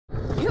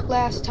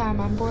Last time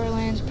on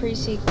Borderlands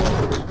pre-sequel.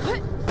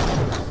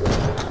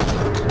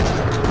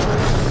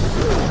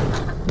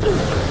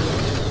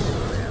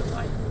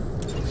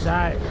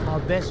 So, my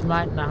best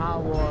mate in the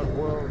whole wide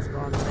world's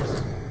gone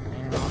missing,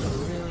 and I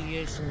could really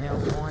use some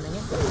help finding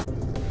him.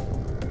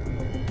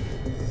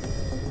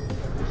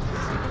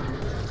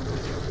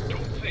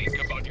 Don't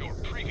think about your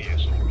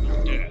previous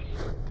horrible death.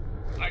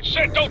 I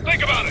said don't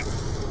think about it!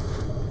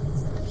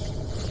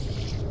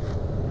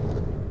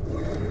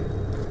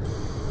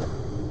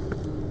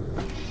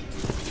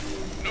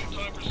 No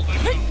time for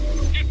slacking.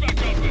 Get back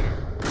out there!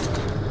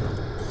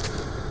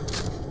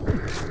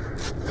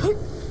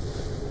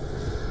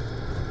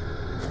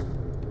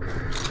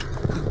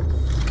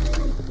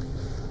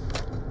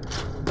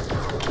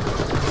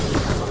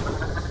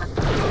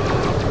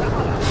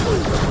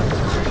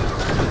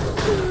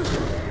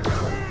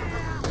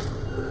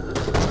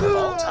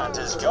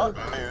 Got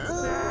moves.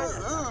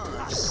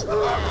 It's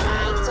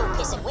all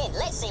piss and wind.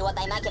 Let's see what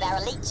they make of our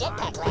elite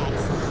jetpack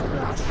lads.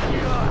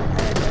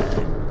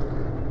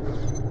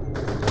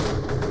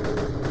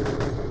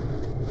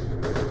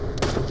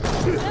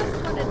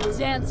 Just want to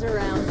dance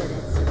around in it.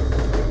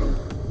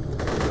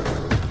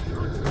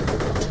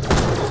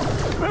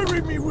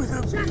 Bury me with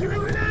a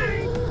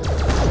grenade!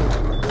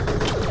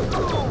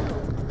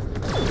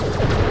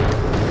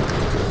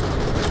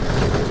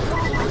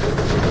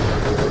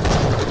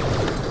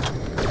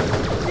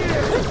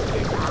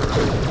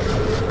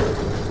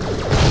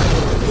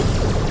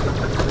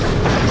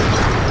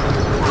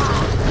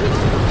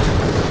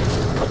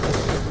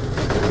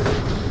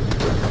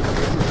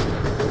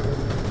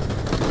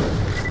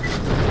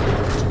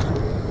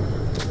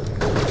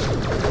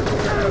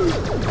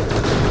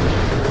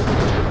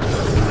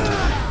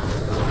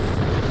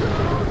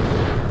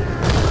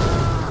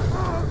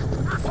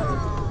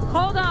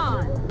 Hold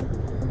on!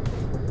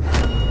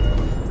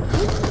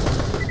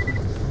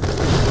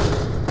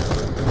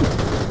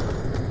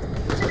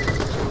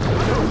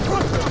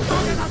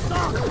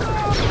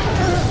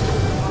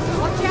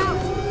 Watch out!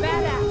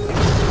 Badass!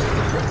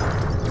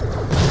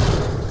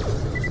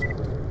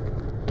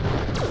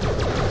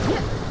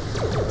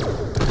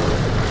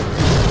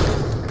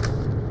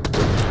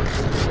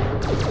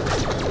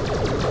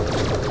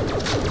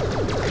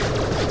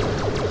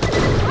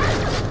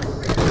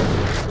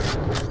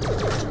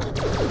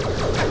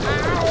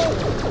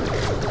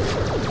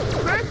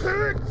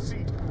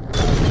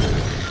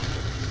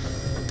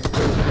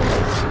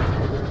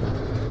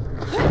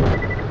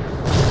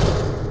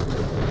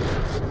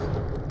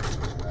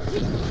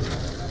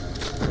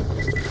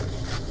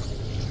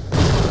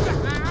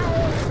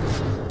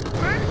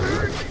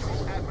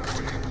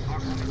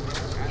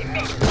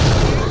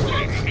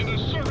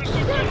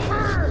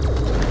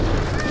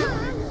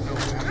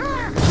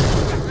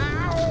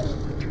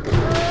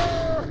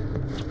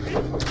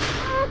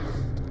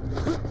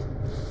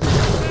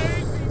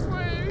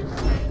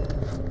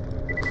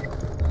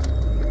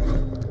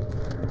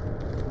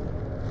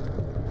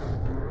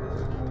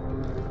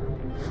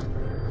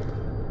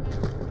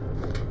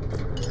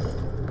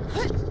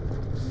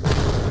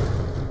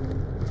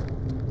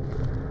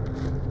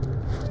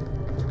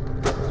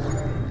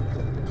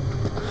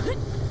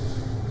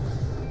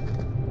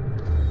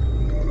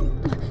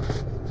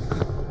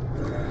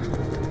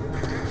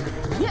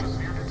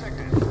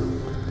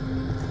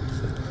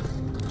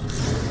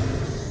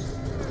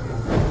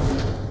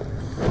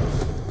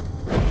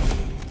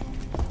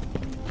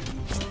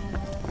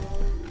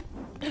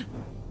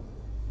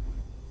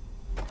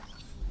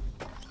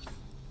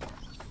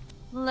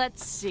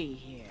 Let's see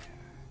here.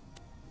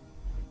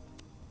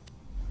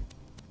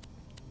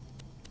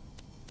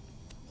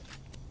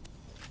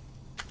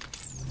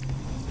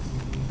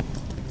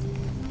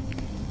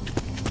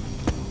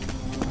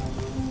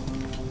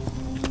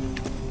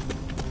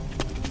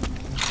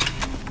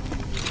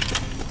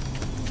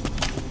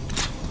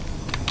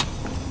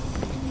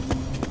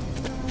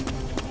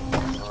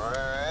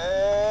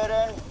 Red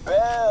and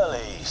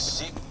belly,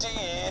 60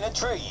 in a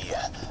tree.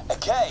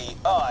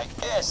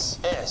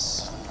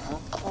 K-I-S-S.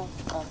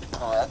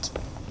 That's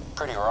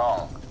pretty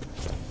wrong.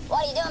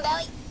 What are you doing,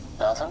 Belly?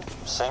 Nothing.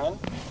 Singing.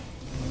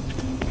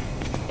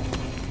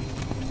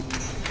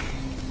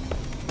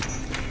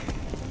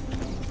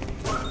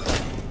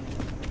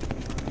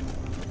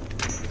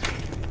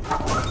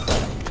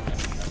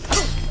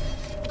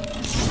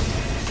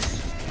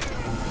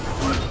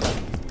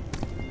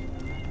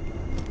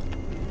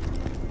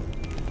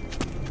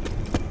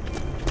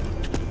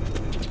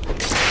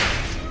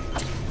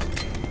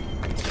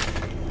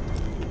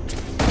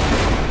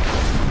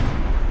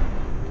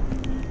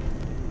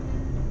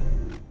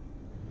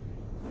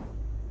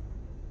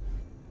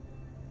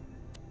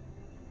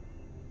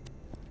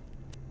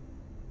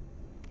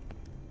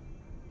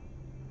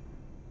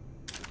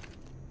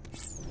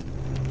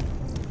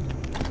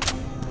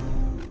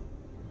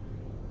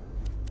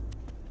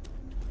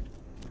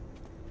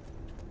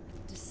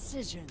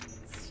 Decisions.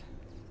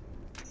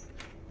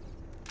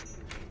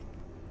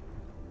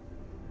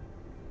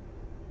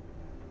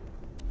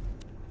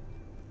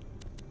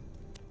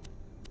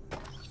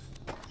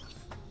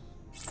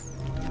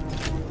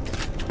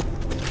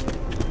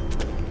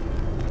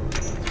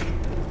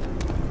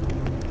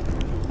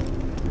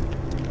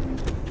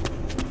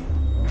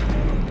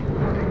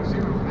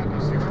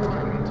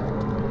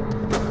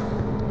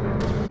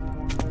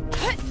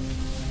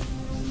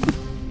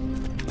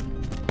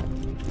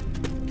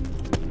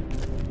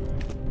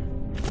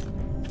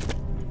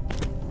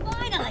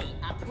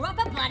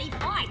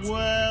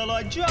 Well,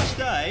 I just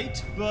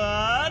ate,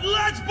 but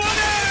let's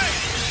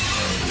boogie!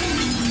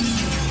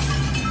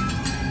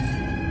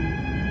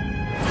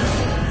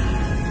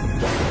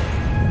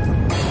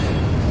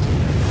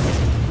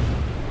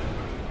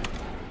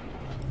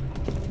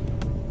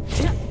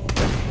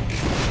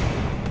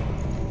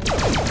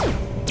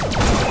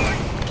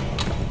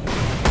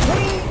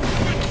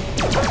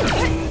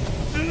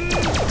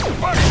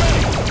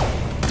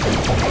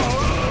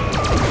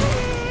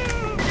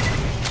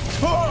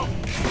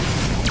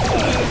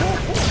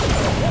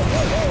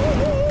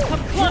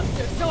 Come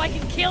closer so I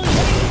can kill you!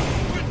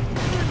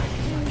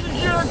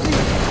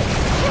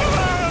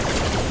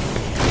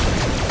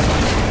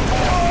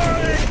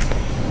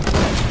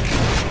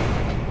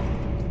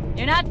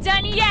 You're not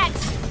done yet!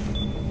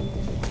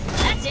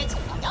 That's it.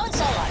 I'm going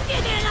solo.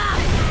 Get it up!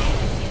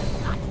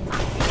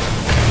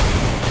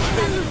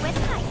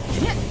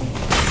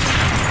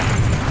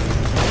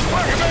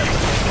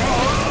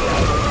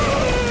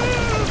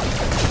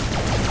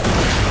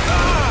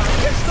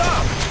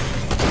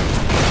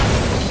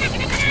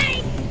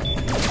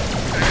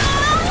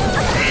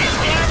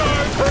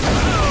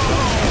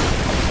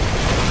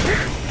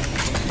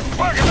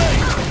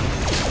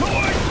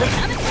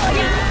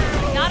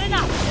 Not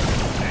enough!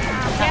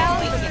 Cal,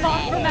 far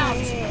from out!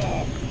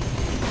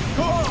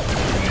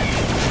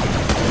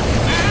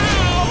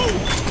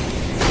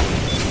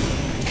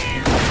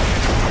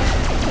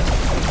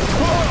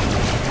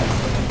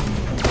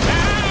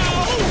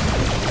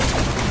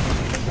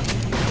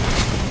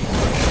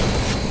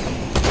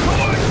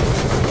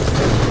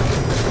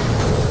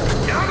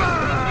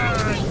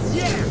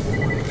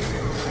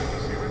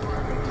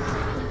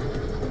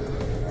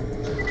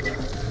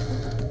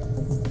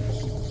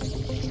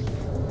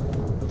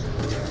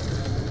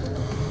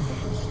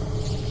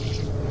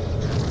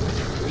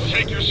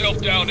 Take yourself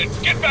down and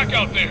get back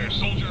out there,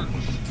 soldier.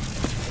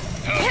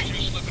 How'd you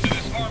slip into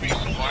this army,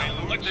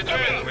 soldier? Let's do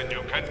it. When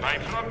you can buy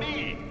from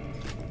me.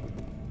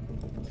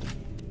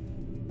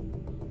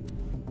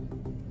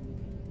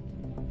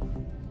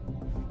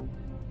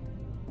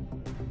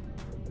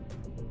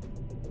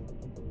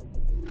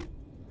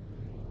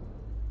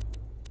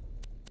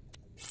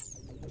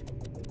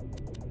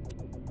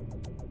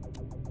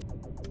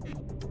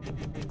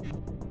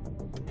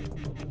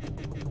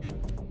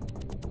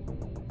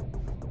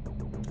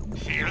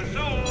 See you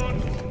soon.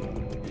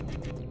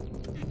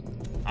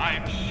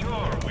 I'm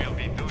sure we'll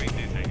be doing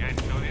this again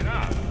soon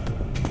enough.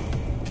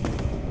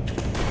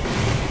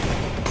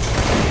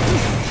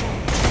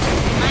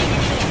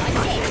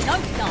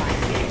 Don't die.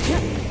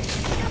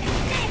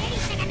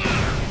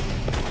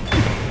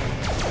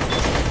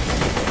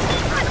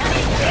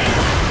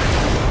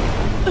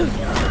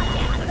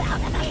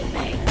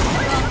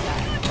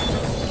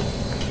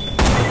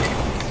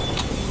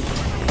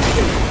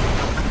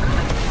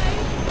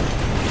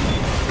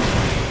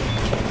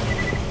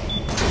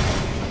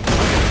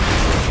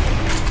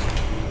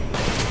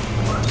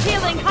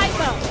 Healing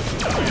hypo!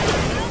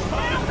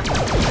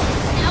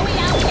 Owie,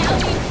 owie,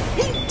 owie.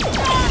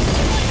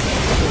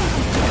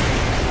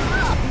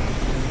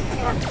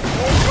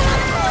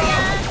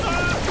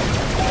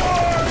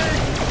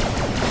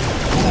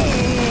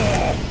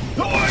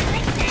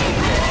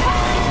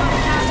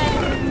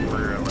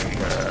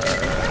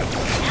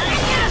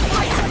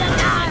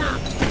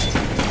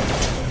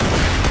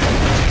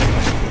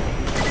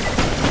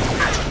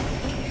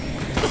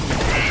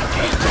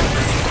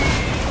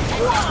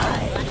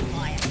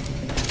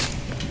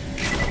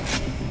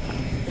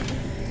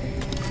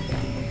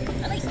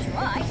 At least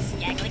try,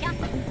 Skagliga.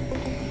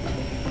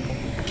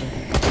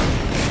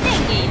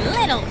 Stingy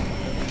little.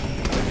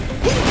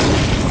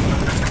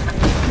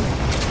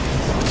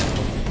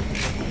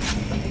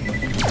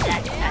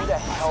 Who the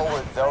hell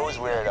were those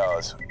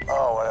weirdos?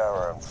 Oh,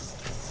 whatever. I'm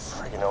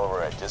freaking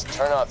over it. Just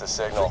turn off the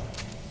signal.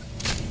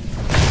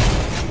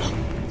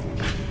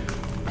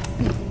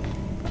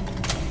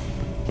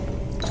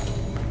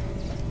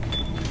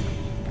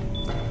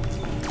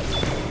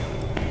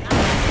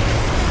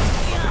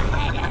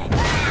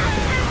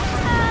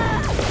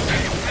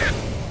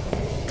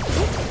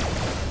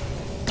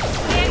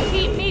 Can't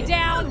keep me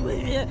down!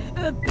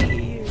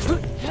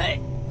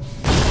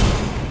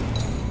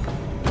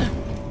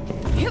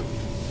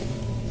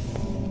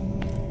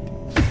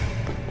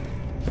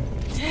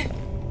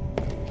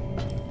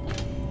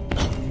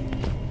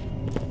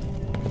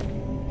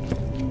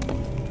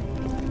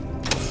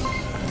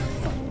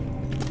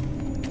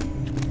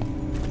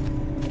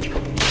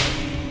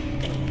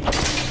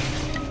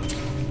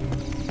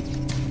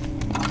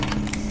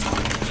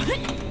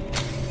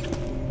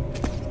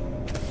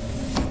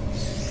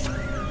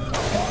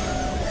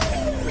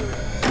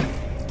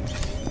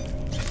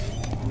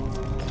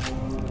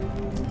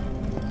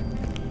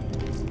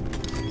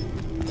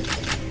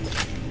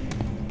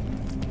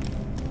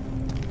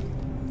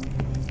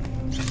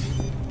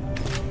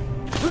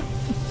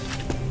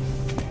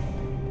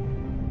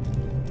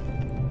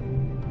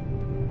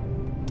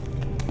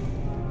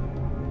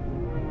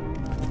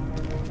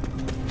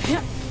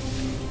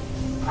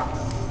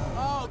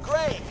 Oh,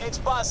 great. It's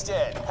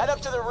busted. Head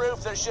up to the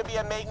roof. There should be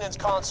a maintenance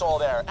console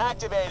there.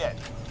 Activate it.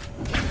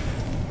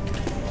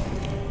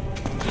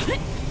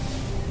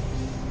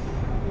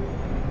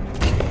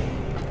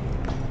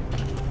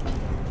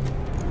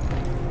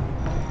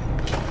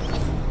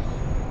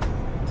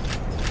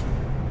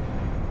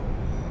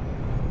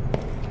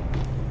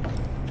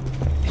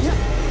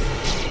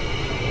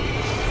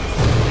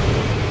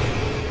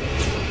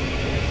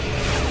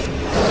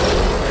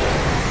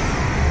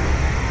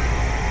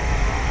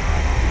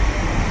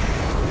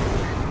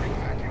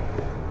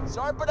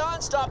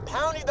 Stop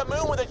pounding the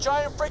moon with a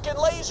giant freaking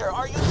laser.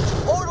 Are you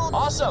total?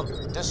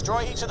 Awesome.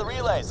 Destroy each of the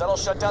relays. That'll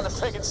shut down the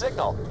freaking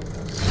signal.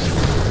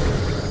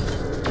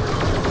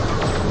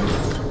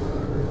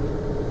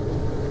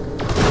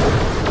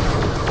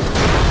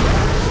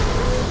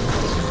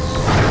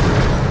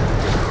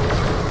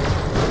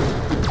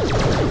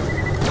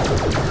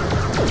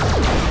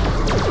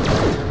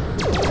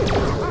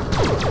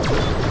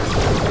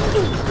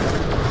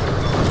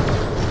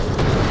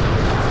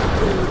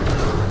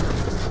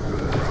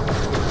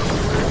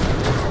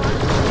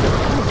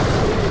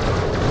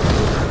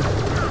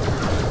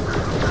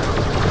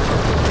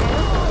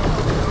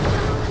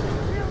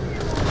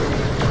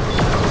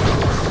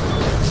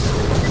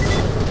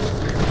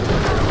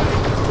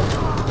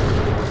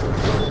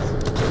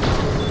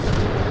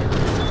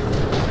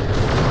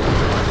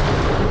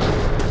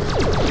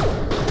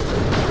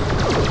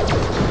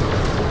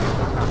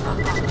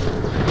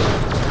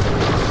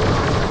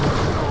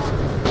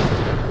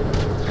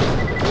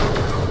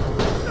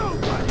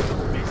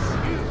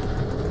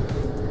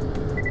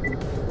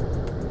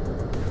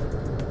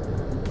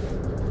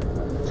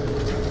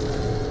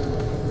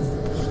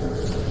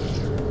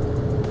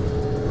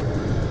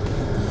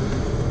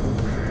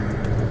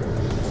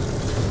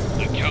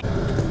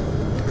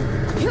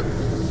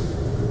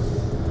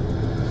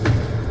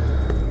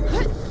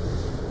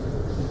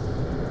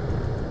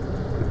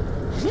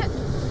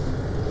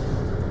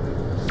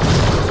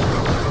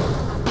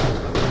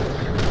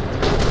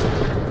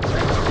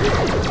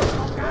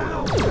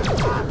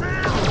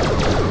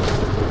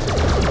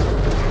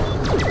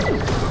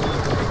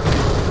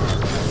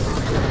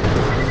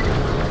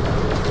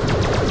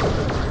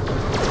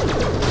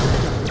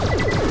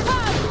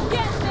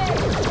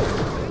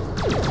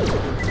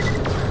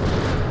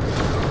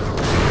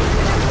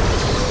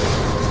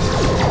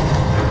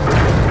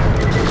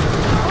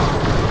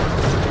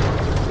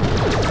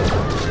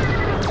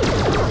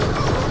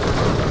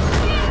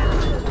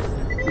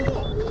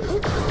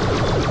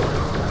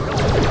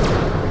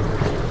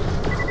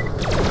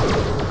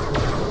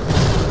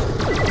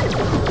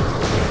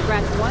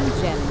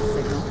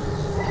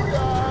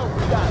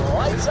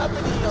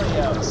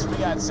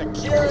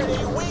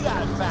 Security, we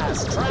got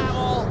fast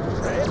travel.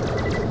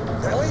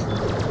 Really?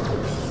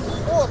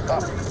 What the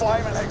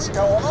flaming heck's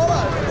going on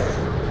over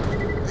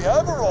there? The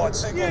override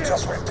signal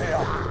just went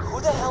down.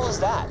 Who the hell is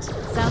that?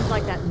 Sounds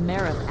like that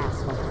Merritt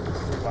asshole.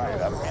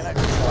 Wait a minute,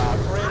 Clark.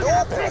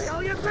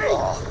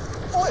 Oh,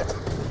 flip.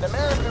 The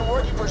mayor's been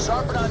working for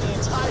Sharperdon the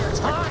entire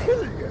time.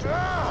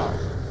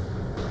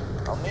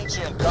 I'll meet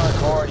you in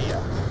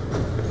Concordia.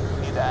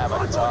 We need to have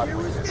a talk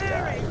with this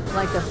guy.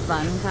 Like the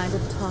fun kind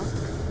of talk?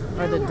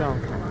 Or the dull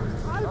kind?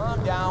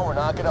 Calm down, we're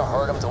not gonna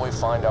hurt him till we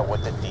find out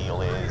what the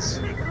deal is.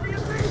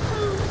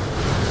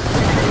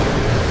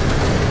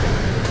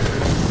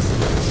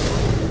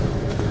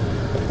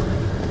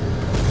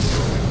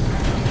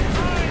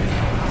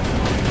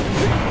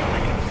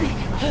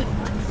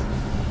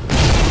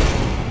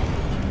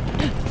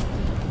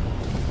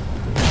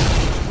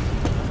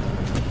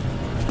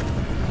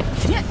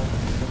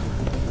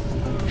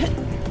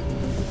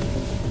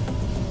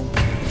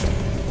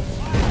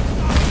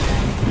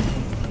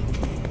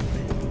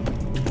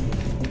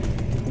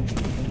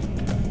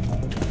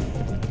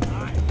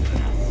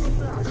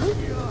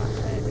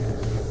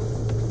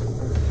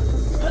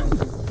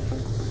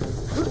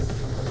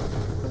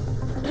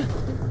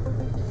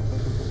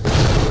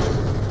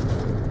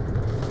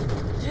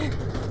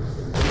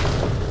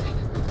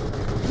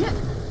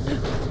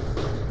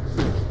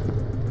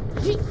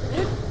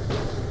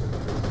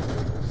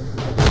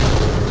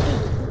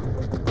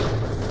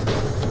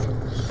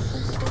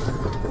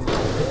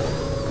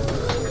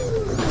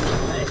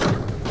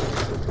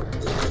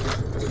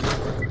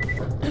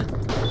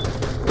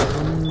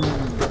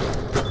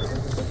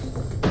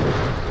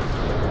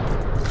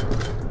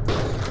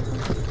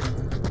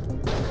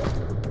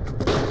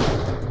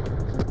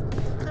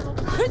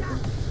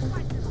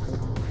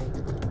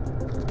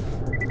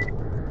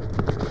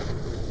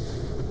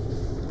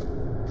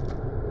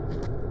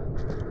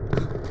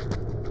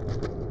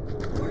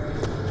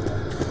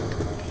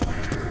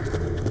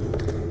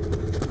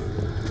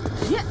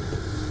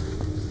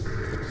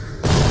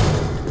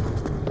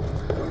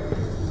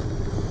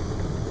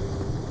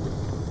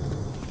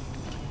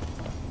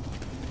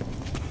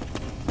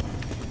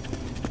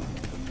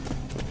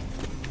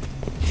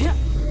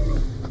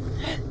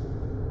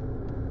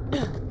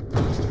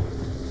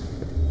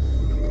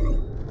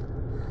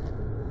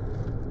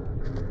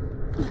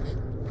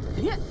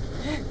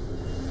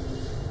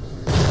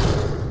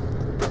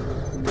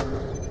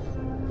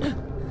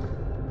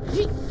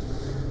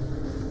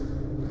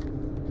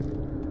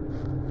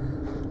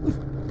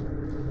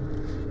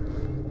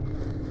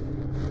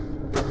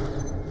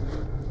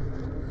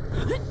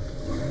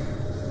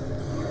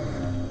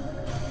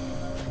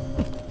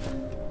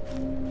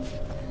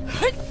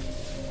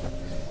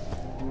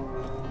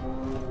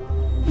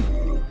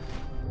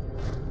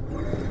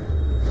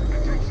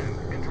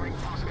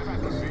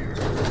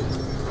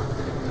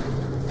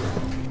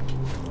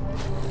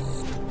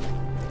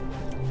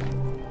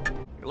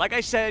 like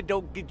I said,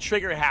 don't get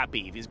trigger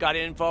happy. If he's got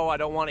info, I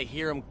don't want to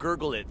hear him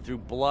gurgle it through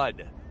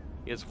blood.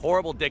 He has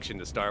horrible diction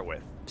to start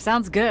with.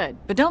 Sounds good,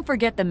 but don't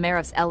forget the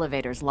Merriff's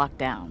elevator's locked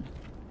down.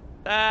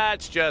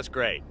 That's just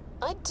great.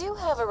 I do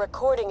have a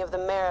recording of the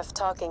Mariff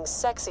talking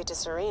sexy to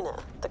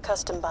Serena, the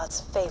custom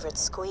bot's favorite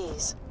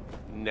squeeze.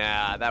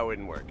 Nah, that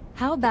wouldn't work.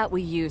 How about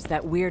we use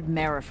that weird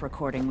Mariff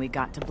recording we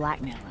got to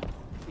blackmail him?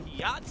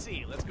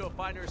 Yahtzee! Let's go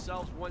find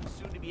ourselves one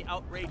soon-to-be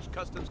outraged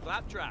customs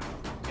claptrap.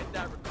 Get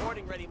that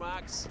recording ready,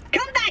 Mox.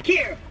 Come back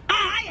here!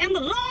 I am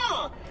the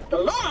law! The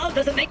law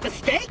doesn't make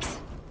mistakes!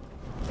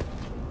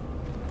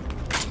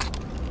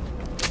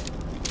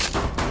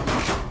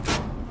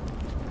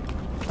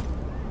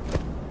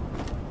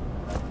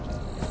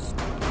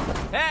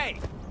 Hey!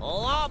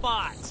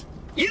 Lawbot!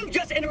 You've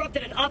just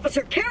interrupted an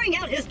officer carrying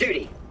out his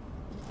duty!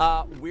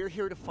 We're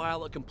here to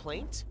file a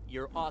complaint.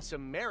 Your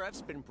awesome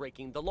Mariff's been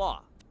breaking the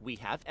law. We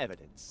have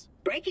evidence.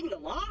 Breaking the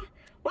law?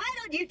 Why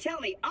don't you tell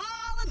me all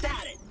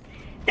about it?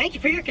 Thank you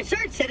for your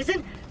concern,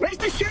 citizen.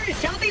 Rest assured it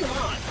shall be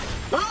law.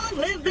 Long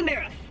live the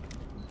Mariff.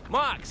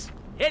 Mox,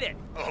 hit it.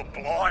 Oh,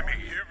 blimey,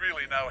 you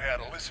really know how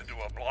to listen to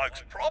a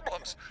bloke's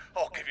problems.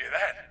 I'll give you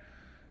that.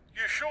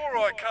 You sure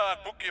I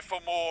can't book you for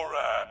more,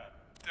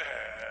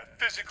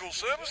 physical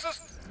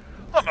services?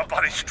 I'm a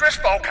bloody stress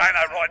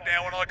volcano right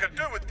now, and I could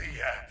do with the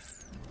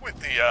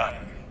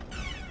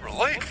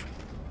relief.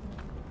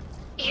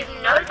 You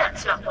know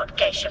that's not what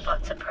geisha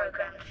bots are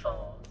programmed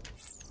for.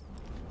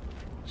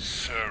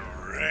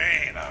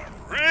 Serena,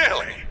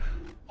 really?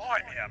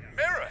 I'm your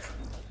Mariff.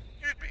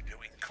 You'd be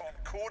doing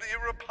Concordia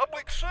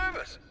Republic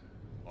service.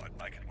 I'd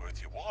make it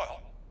worth your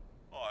while.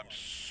 I'm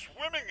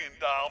swimming in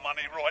Dale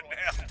money right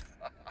now.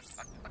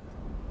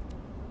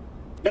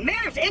 The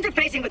Mariff's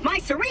interfacing with my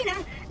Serena?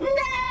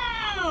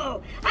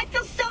 No! I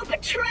feel so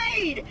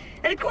betrayed!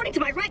 And according to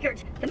my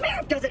records, the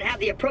Mariff doesn't have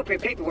the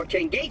appropriate paperwork to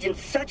engage in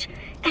such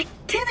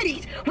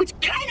activities, which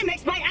kinda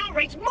makes my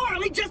outrage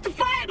morally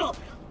justifiable!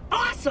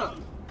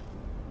 Awesome!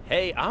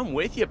 Hey, I'm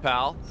with you,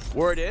 pal.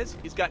 Word is,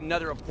 he's got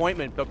another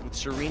appointment booked with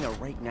Serena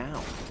right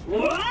now.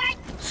 What?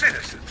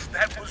 Citizens,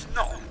 that was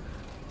not.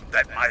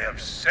 That may have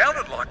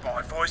sounded like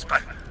my voice,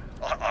 but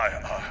I've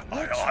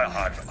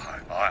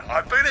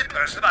been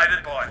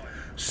impersonated by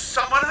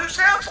someone who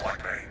sounds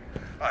like me.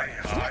 I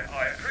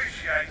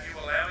appreciate you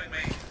allowing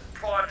me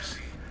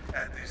privacy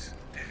at this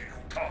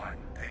difficult time.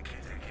 Thank you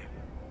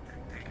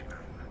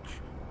very much.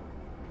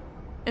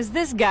 Is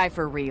this guy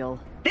for real?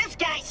 This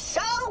guy's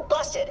so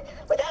busted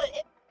without an...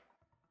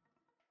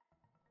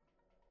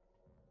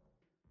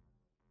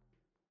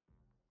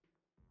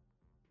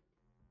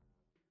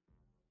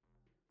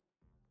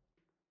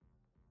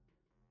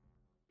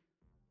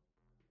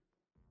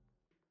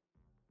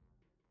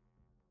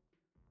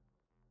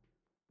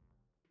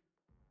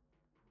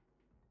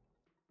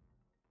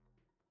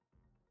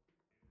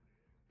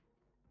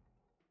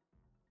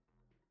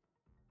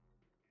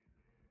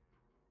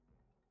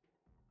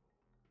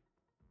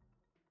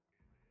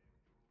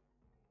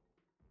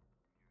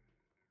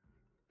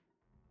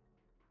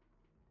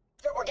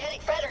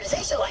 organic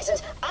fraternization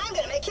license, I'm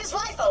gonna make his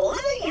life a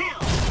living hell!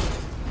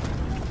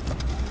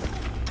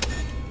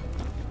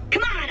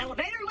 Come on,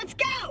 elevator, let's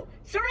go!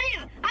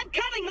 Serena, I'm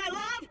coming, my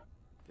love!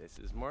 This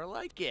is more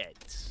like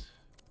it.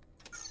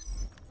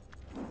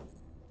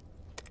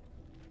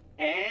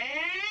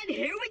 And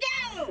here we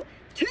go!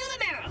 To the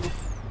Mariff!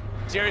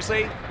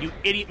 Seriously? You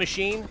idiot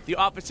machine? The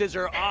offices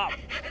are off.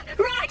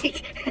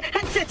 Right!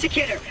 I'm such a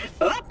kidder.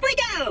 Up we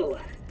go!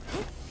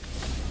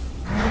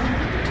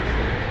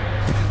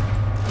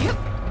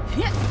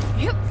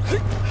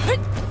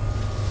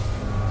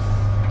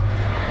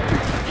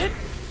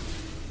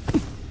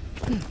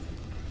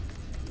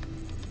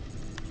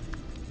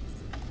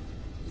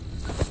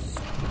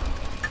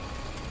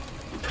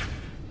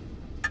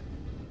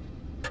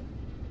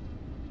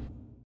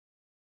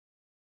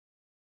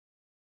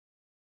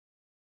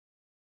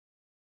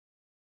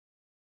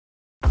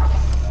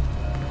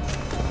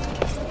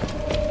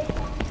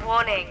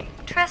 Warning.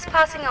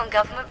 Trespassing on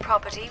government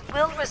property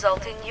will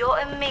result in your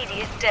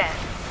immediate death.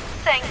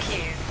 Thank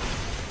you.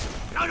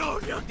 No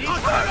deals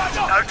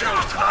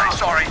today,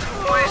 sorry.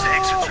 Please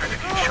exit through the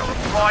gift shop.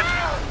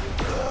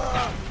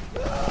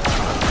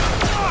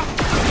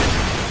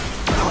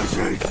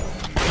 Right.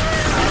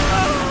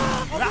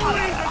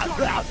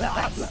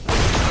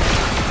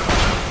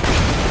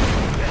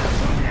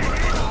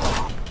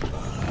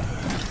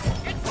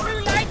 It's too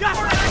late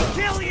for us to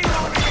kill you!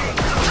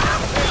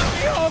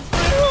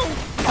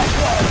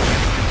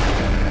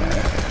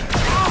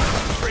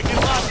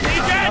 Freaking lost me,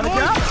 Dad!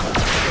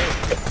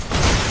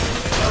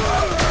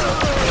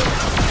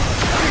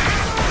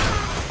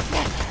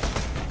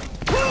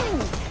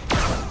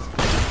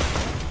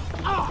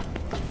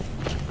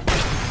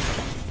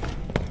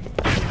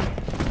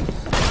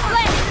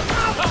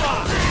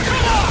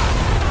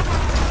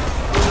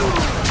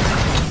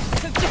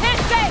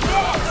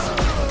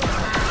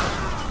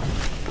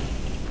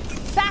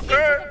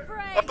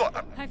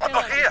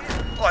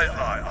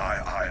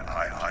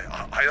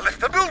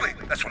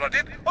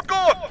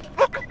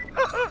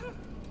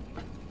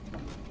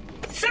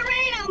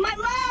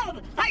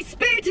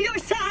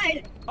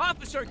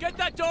 Officer, get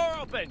that door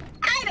open!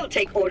 I don't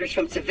take orders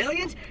from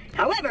civilians.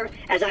 However,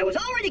 as I was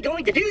already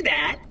going to do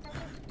that...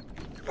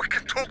 We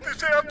can talk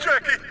this out,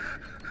 Jackie.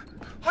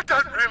 I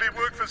don't really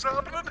work for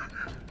Zarbanen.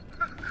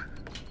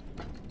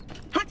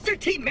 Huckster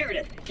T.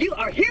 Meredith, you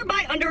are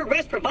hereby under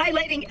arrest for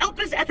violating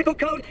ELPA's Ethical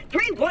Code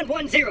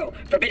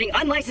 3110, forbidding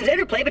unlicensed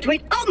interplay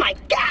between... Oh my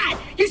God!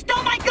 You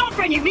stole my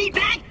girlfriend, you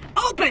meatbag!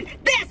 Open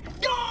this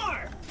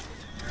door!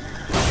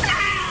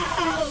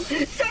 Oh,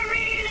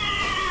 Serena!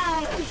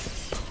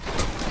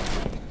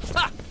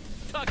 Ha!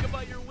 Talk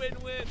about your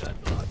win-win.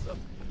 That's awesome.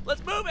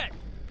 Let's move it!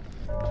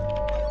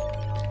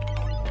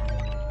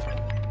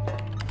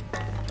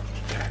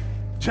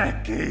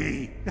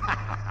 Jackie!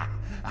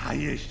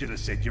 You should have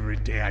said you were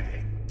down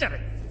there. Should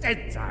have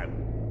said so.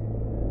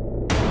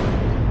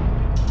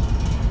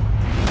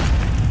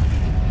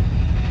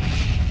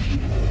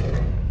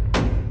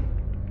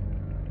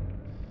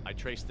 I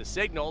traced the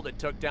signal that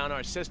took down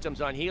our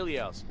systems on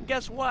Helios. And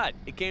guess what?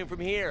 It came from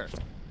here.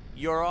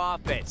 Your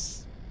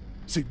office.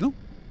 Signal?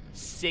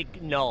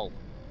 Signal.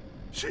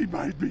 She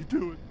made me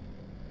do it.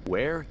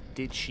 Where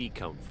did she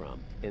come from?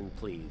 And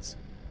please,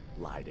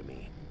 lie to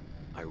me.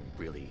 I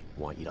really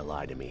want you to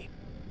lie to me.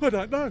 I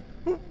don't know.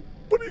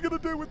 What are you gonna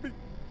do with me?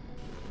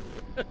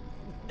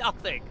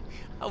 Nothing.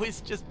 I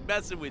was just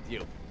messing with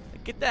you.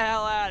 Get the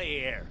hell out of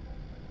here.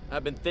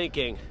 I've been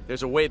thinking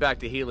there's a way back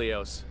to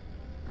Helios.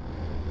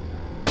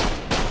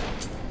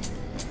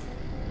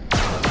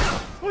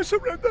 I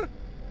surrender.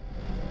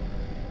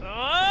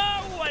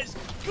 I was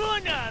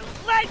gonna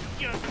let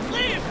you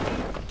live,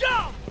 you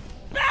dumb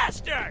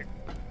bastard!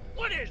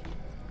 What is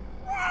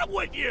wrong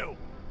with you?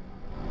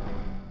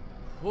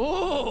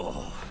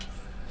 Oh,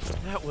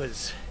 that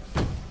was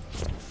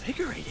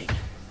invigorating.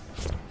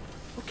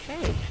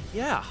 Okay,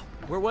 yeah,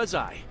 where was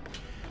I?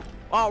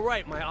 All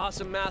right, my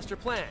awesome master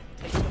plan.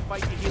 Taking the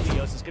fight to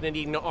Helios is gonna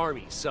need an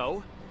army,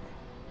 so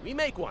we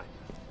make one.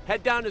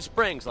 Head down to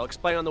Springs, I'll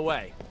explain on the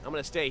way. I'm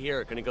gonna stay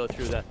here, gonna go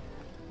through the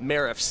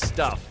Marif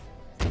stuff.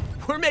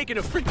 We're making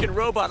a freaking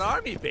robot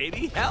army,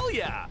 baby, hell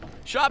yeah!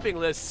 Shopping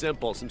list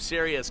simple, some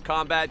serious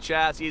combat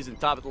chassis and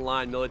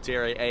top-of-the-line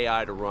military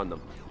AI to run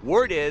them.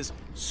 Word is,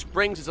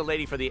 Springs is a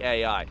lady for the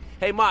AI.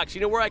 Hey, Mox,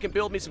 you know where I can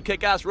build me some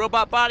kick-ass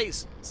robot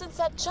bodies? Since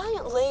that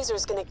giant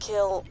laser's gonna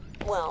kill,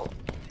 well,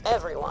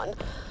 everyone,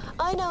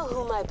 I know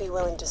who might be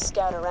willing to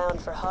scout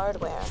around for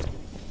hardware.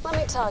 Let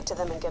me talk to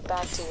them and get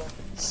back to you.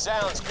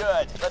 Sounds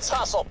good. Let's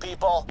hustle,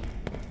 people.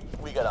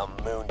 We got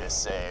a moon to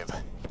save.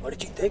 What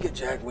did you think of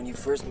Jack when you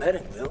first met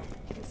him, Bill?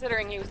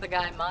 Considering he was the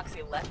guy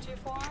Moxie left you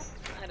for,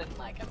 I didn't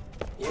like him.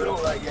 You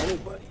don't like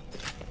anybody.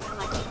 I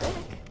like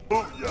Vic.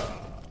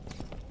 Booyah!